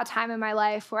had that time in my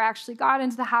life where I actually got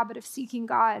into the habit of seeking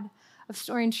God, of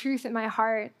storing truth in my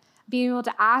heart, being able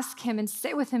to ask him and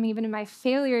sit with him even in my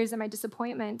failures and my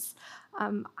disappointments,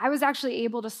 I was actually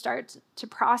able to start to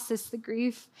process the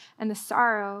grief and the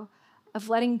sorrow of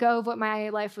letting go of what my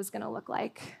life was going to look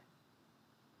like.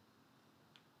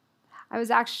 I was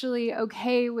actually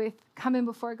okay with coming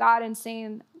before God and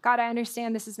saying, God, I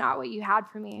understand this is not what you had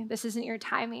for me. This isn't your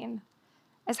timing.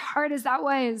 As hard as that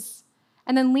was.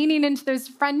 And then leaning into those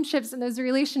friendships and those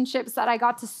relationships that I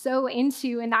got to sow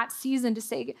into in that season to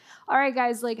say, all right,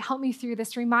 guys, like, help me through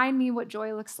this. Remind me what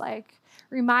joy looks like.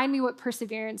 Remind me what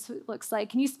perseverance looks like.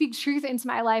 Can you speak truth into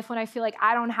my life when I feel like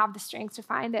I don't have the strength to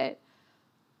find it?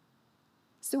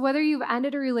 So whether you've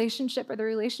ended a relationship or the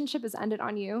relationship has ended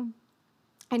on you,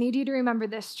 I need you to remember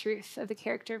this truth of the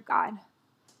character of God.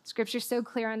 Scripture's so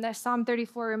clear on this. Psalm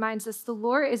 34 reminds us, the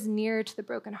Lord is near to the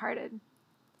brokenhearted.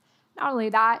 Not only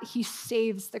that, he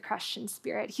saves the crushed in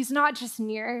spirit. He's not just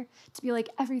near to be like,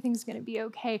 everything's going to be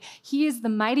okay. He is the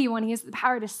mighty one. He has the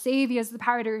power to save. He has the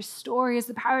power to restore. He has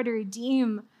the power to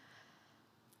redeem.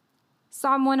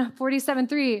 Psalm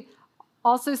 147:3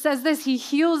 also says this, he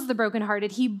heals the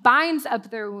brokenhearted. He binds up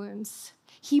their wounds.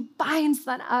 He binds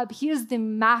them up. He is the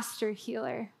master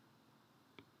healer.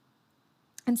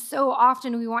 And so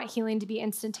often we want healing to be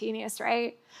instantaneous,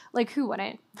 right? Like, who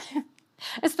wouldn't?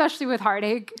 Especially with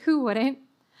heartache, who wouldn't?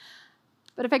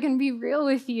 But if I can be real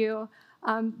with you,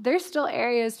 there's still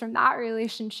areas from that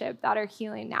relationship that are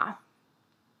healing now.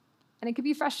 And it could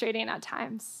be frustrating at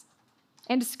times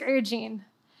and discouraging.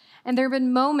 And there have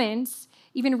been moments,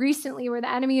 even recently, where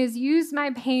the enemy has used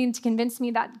my pain to convince me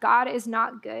that God is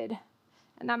not good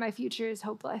and that my future is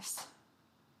hopeless.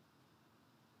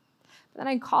 But then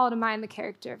I call to mind the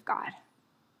character of God.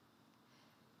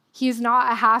 He is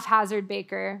not a haphazard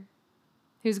baker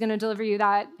who's going to deliver you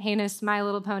that heinous My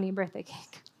Little Pony birthday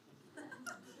cake.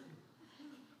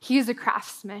 He is a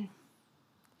craftsman.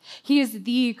 He is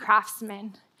the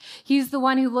craftsman. He's the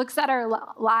one who looks at our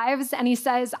lives and he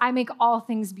says, I make all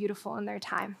things beautiful in their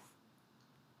time.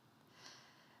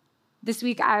 This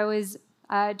week I was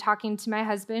talking to my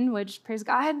husband, which, praise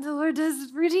God, the Lord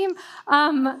does redeem.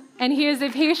 And he is a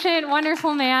patient,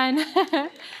 wonderful man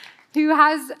who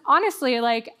has, honestly,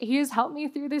 like, he has helped me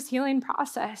through this healing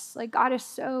process. Like, God is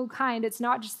so kind. It's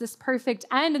not just this perfect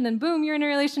end and then boom, you're in a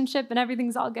relationship and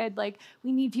everything's all good. Like,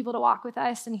 we need people to walk with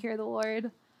us and hear the Lord.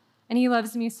 And he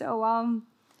loves me so well.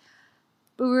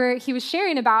 But he was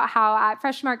sharing about how at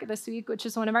Fresh Market this week, which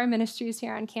is one of our ministries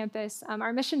here on campus,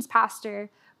 our missions pastor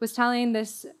was telling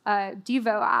this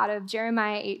Devo out of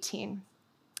Jeremiah 18.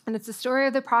 And it's the story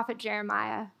of the prophet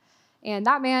Jeremiah. And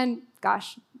that man,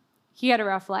 gosh, he had a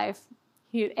rough life.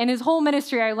 In his whole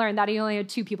ministry, I learned that he only had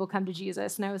 2 people come to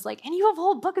Jesus. And I was like, and you have a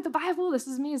whole book of the Bible? This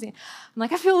is amazing. I'm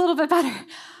like, I feel a little bit better.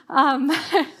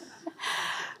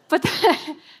 But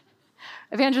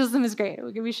evangelism is great.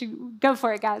 We should go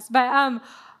for it, guys.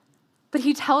 But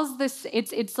he tells this,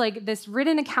 it's like this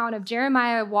written account of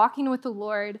Jeremiah walking with the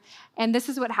Lord, and this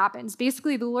is what happens.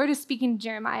 Basically, the Lord is speaking to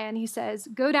Jeremiah, and he says,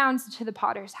 go down to the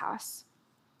potter's house,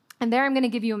 and there I'm going to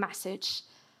give you a message.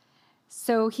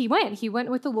 So he went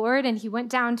with the Lord, and he went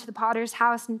down to the potter's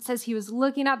house, and it says he was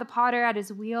looking at the potter at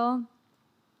his wheel,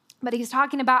 but he's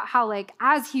talking about how, like,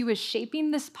 as he was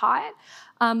shaping this pot,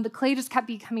 the clay just kept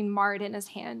becoming marred in his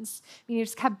hands. I mean, it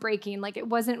just kept breaking, like it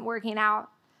wasn't working out.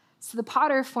 So the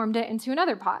potter formed it into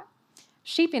another pot,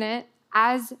 shaping it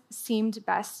as seemed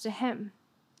best to him.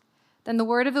 Then the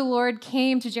word of the Lord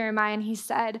came to Jeremiah, and he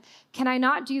said, can I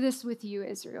not do this with you,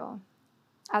 Israel?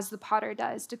 As the potter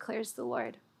does, declares the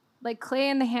Lord. Like clay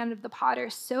in the hand of the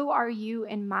potter, so are you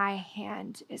in my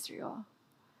hand, Israel.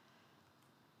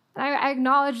 And I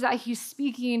acknowledge that he's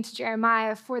speaking to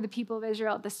Jeremiah for the people of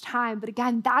Israel at this time. But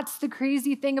again, that's the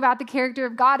crazy thing about the character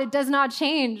of God. It does not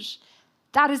change.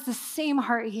 That is the same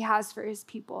heart he has for his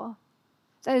people.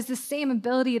 That is the same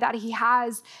ability that he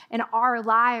has in our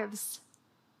lives.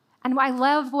 And I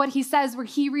love what he says, where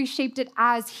he reshaped it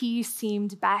as he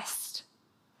seemed best.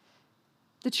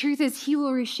 The truth is, he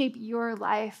will reshape your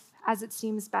life as it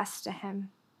seems best to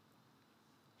him.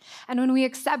 And when we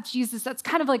accept Jesus, that's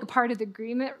kind of like a part of the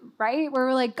agreement, right? Where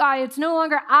we're like, God, it's no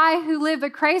longer I who live,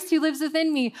 but Christ who lives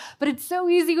within me. But it's so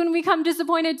easy when we become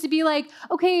disappointed to be like,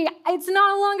 okay, it's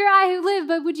no longer I who live,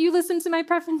 but would you listen to my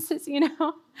preferences, you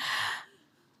know?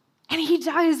 And he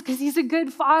does, because he's a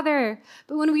good father.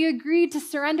 But when we agreed to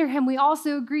surrender him, we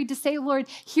also agreed to say, Lord,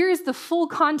 here's the full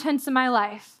contents of my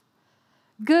life.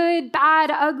 Good,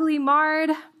 bad, ugly, marred.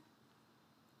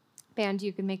 Band,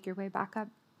 you can make your way back up.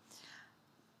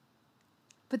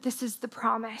 But this is the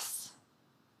promise,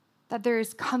 that there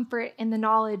is comfort in the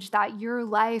knowledge that your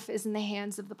life is in the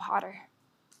hands of the potter,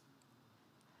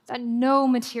 that no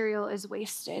material is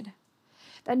wasted,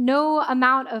 that no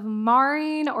amount of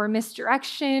marring or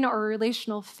misdirection or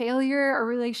relational failure or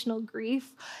relational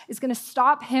grief is going to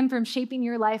stop him from shaping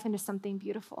your life into something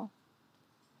beautiful.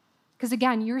 Because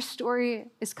again, your story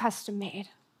is custom made.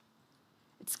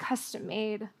 It's custom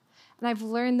made. And I've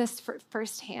learned this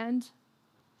firsthand.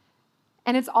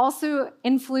 And it's also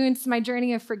influenced my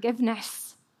journey of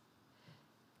forgiveness.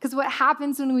 Because what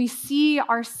happens when we see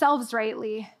ourselves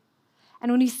rightly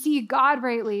and when we see God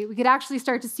rightly, we could actually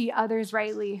start to see others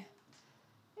rightly,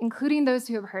 including those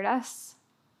who have hurt us,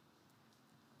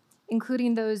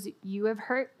 including those you have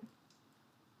hurt.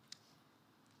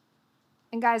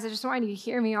 And guys, I just want you to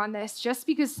hear me on this. Just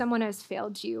because someone has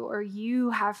failed you or you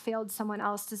have failed someone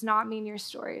else does not mean your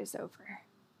story is over.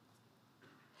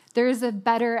 There is a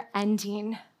better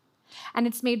ending, and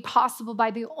it's made possible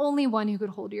by the only one who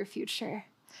could hold your future,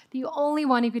 the only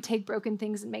one who could take broken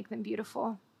things and make them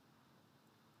beautiful.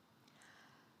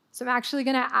 So I'm actually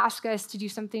going to ask us to do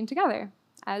something together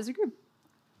as a group.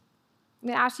 I'm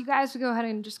going to ask you guys to go ahead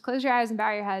and just close your eyes and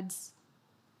bow your heads.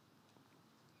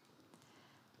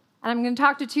 And I'm going to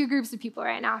talk to two groups of people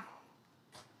right now.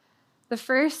 The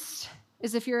first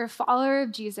is if you're a follower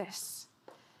of Jesus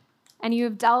and you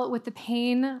have dealt with the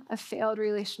pain of failed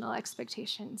relational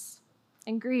expectations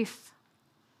and grief.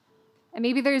 And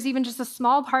maybe there's even just a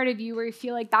small part of you where you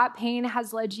feel like that pain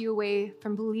has led you away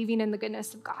from believing in the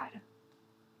goodness of God.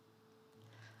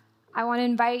 I want to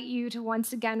invite you to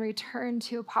once again return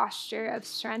to a posture of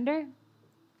surrender,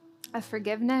 of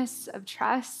forgiveness, of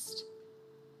trust.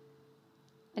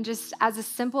 And just as a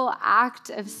simple act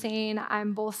of saying,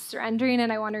 I'm both surrendering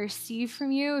and I want to receive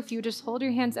from you, if you just hold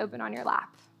your hands open on your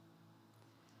lap.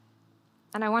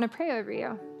 And I want to pray over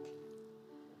you.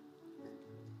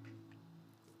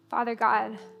 Father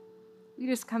God, we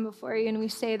just come before you and we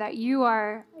say that you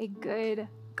are a good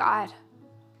God,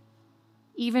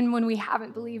 even when we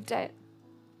haven't believed it.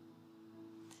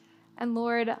 And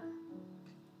Lord,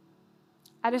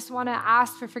 I just want to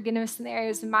ask for forgiveness in the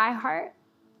areas of my heart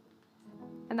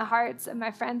and the hearts of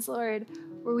my friends, Lord,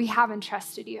 where we haven't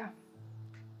trusted you.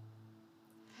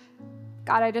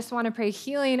 God, I just want to pray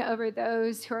healing over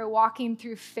those who are walking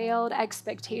through failed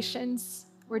expectations,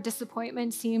 where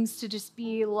disappointment seems to just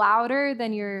be louder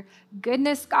than your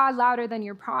goodness, God, louder than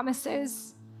your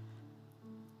promises.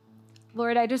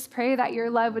 Lord, I just pray that your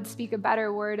love would speak a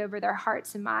better word over their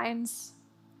hearts and minds.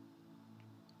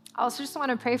 I also just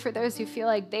want to pray for those who feel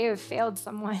like they have failed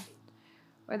someone,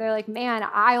 where they're like, man,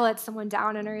 I let someone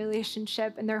down in a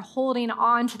relationship, and they're holding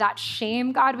on to that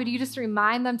shame. God, would you just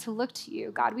remind them to look to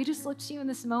you? God, we just look to you in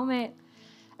this moment,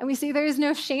 and we say there is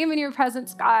no shame in your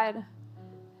presence, God,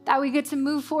 that we get to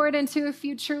move forward into a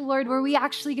future, Lord, where we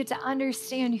actually get to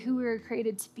understand who we were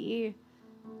created to be.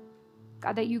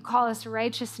 God, that you call us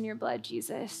righteous in your blood,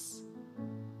 Jesus.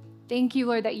 Thank you,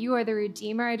 Lord, that you are the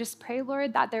Redeemer. I just pray,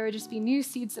 Lord, that there would just be new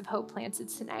seeds of hope planted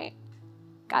tonight.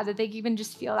 God, that they could even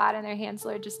just feel that in their hands,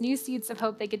 Lord, just new seeds of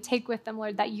hope they could take with them,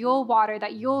 Lord, that you'll water,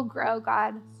 that you'll grow,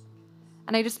 God.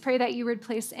 And I just pray that you would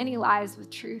replace any lies with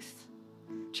truth.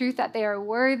 Truth that they are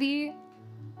worthy,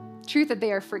 truth that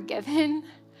they are forgiven,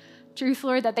 truth,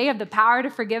 Lord, that they have the power to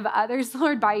forgive others,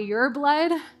 Lord, by your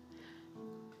blood.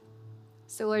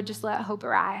 So, Lord, just let hope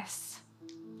arise.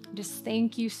 Just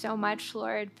thank you so much,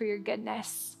 Lord, for your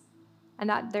goodness and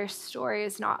that their story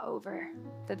is not over,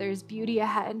 that there's beauty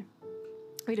ahead.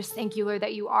 We just thank you, Lord,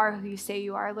 that you are who you say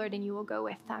you are, Lord, and you will go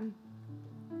with them.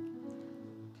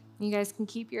 You guys can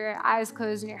keep your eyes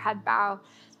closed and your head bowed.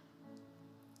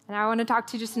 And I want to talk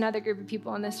to just another group of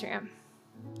people in this room.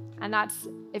 And that's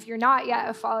if you're not yet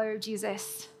a follower of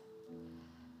Jesus,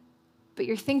 but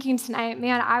you're thinking tonight,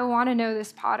 man, I want to know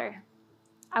this Potter.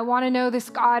 I want to know this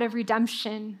God of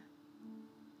redemption.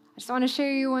 I just want to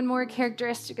share you one more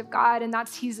characteristic of God, and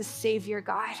that's he's a Savior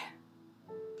God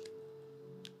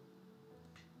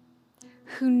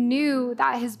who knew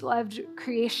that his beloved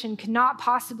creation could not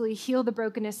possibly heal the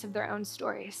brokenness of their own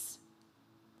stories.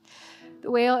 The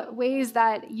ways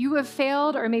that you have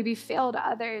failed or maybe failed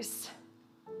others.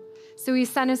 So he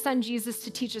sent his son Jesus to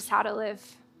teach us how to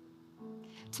live,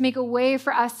 to make a way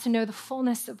for us to know the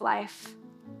fullness of life.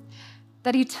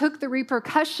 That he took the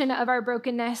repercussion of our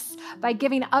brokenness by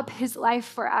giving up his life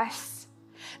for us.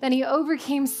 Then he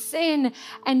overcame sin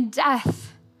and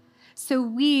death so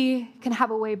we can have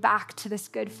a way back to this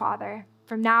good Father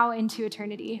from now into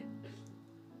eternity.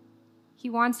 He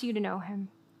wants you to know him.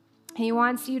 He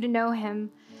wants you to know him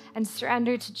and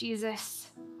surrender to Jesus,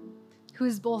 who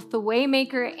is both the way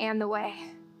maker and the way.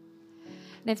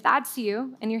 And if that's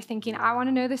you and you're thinking, I want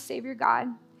to know the Savior God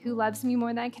who loves me more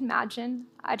than I can imagine,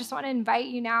 I just want to invite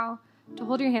you now to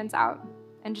hold your hands out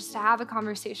and just to have a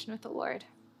conversation with the Lord.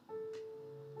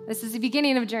 This is the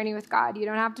beginning of a journey with God. You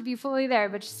don't have to be fully there,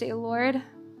 but just say, Lord,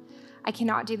 I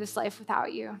cannot do this life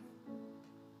without you.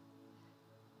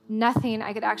 Nothing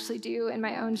I could actually do in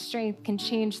my own strength can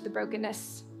change the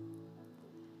brokenness.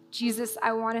 Jesus,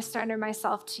 I want to surrender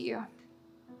myself to you.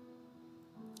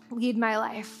 lead my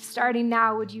life. Starting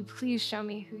now, would you please show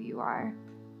me who you are?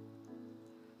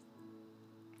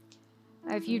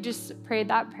 If you just prayed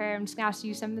that prayer, I'm just going to ask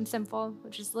you something simple,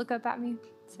 which is look up at me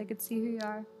so I could see who you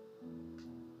are.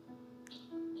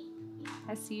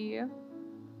 I see you.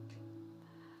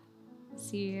 I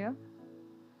see you.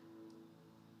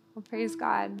 Well, praise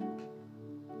God.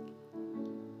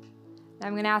 Now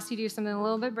I'm going to ask you to do something a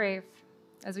little bit brave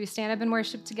as we stand up and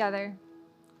worship together.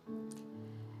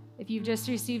 If you've just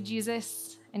received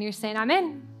Jesus and you're saying, I'm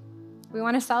in, we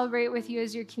want to celebrate with you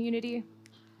as your community.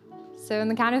 So in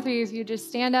the count of 3, if you just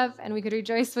stand up and we could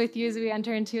rejoice with you as we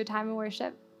enter into a time of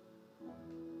worship.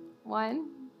 1,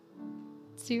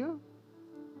 2,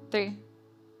 3.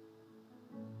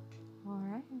 All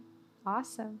right.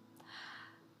 Awesome.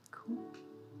 Cool.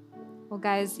 Well,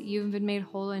 guys, you've been made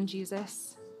whole in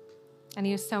Jesus, and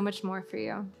he has so much more for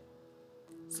you.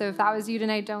 So if that was you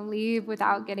tonight, don't leave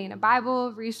without getting a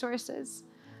Bible, resources.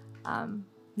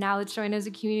 Now let's join as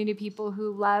a community of people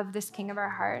who love this King of our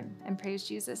heart and praise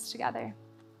Jesus together.